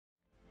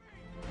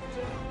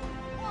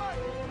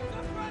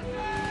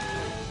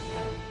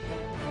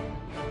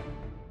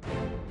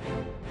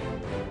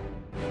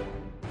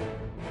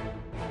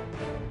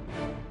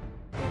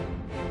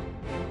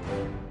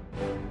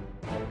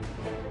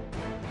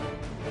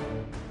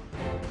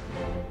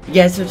Hey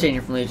guys, so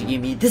Shia from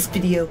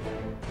LazerGamingDaMLG.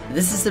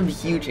 This is some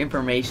huge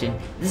information.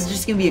 This is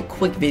just going to be a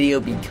quick video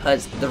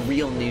because the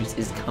real news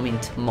is coming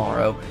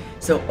tomorrow.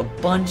 So a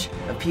bunch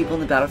of people in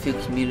the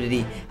Battlefield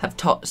community have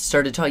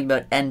started talking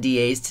about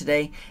NDAs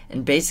today,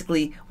 and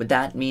basically what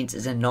that means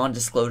is a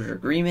non-disclosure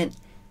agreement,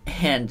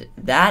 and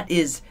that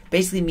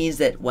basically means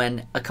that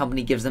when a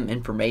company gives them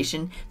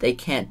information, they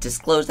can't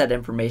disclose that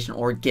information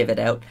or give it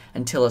out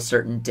until a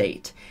certain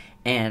date.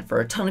 And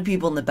for a ton of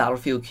people in the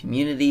Battlefield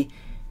community,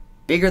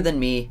 bigger than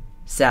me,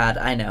 sad,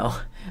 I know.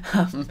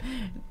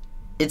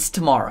 It's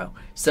tomorrow.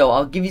 So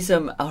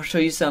I'll show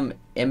you some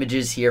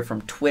images here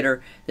from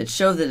Twitter that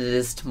show that it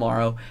is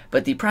tomorrow.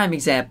 But the prime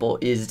example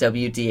is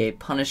WDA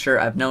Punisher.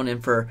 I've known him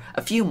for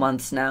a few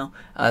months now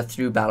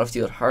through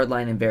Battlefield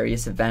Hardline and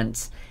various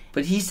events.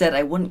 But he said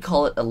I wouldn't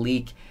call it a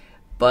leak.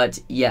 But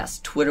yes,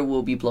 Twitter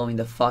will be blowing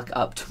the fuck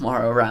up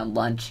tomorrow around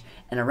lunch,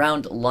 and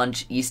around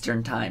lunch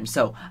Eastern time.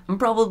 So I'm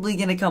probably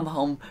going to come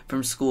home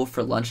from school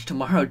for lunch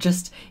tomorrow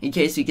just in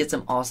case we get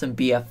some awesome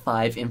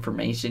BF5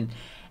 information.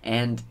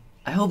 And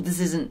I hope this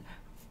isn't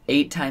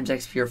 8 times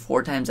XP or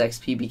 4 times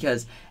XP,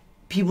 because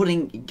people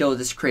didn't go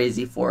this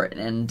crazy for it,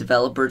 and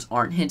developers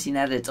aren't hinting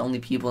at it. It's only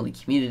people in the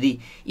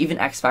community. Even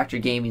X Factor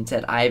Gaming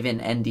said, I have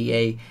an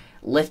NDA.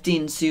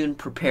 Lifting soon,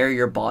 prepare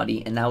your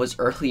body, and that was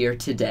earlier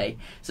today.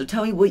 So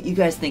tell me what you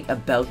guys think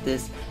about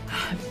this.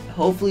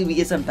 Hopefully we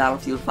get some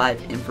Battlefield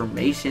 5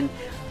 information.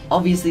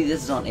 Obviously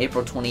this is on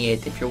April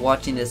 28th. If you're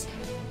watching this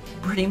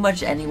pretty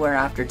much anywhere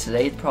after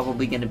today, it's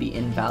probably going to be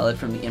invalid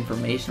from the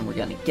information we're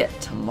going to get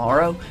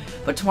tomorrow.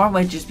 But tomorrow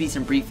might just be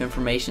some brief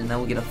information, then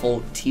we'll get a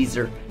full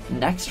teaser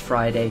next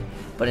Friday.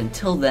 But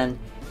until then,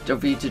 don't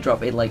forget to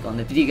drop a like on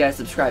the video, guys.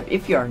 Subscribe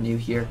if you are new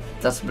here.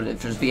 That's what it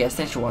is for this video, guys.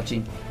 Thanks for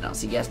watching, and I'll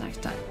see you guys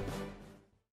next time.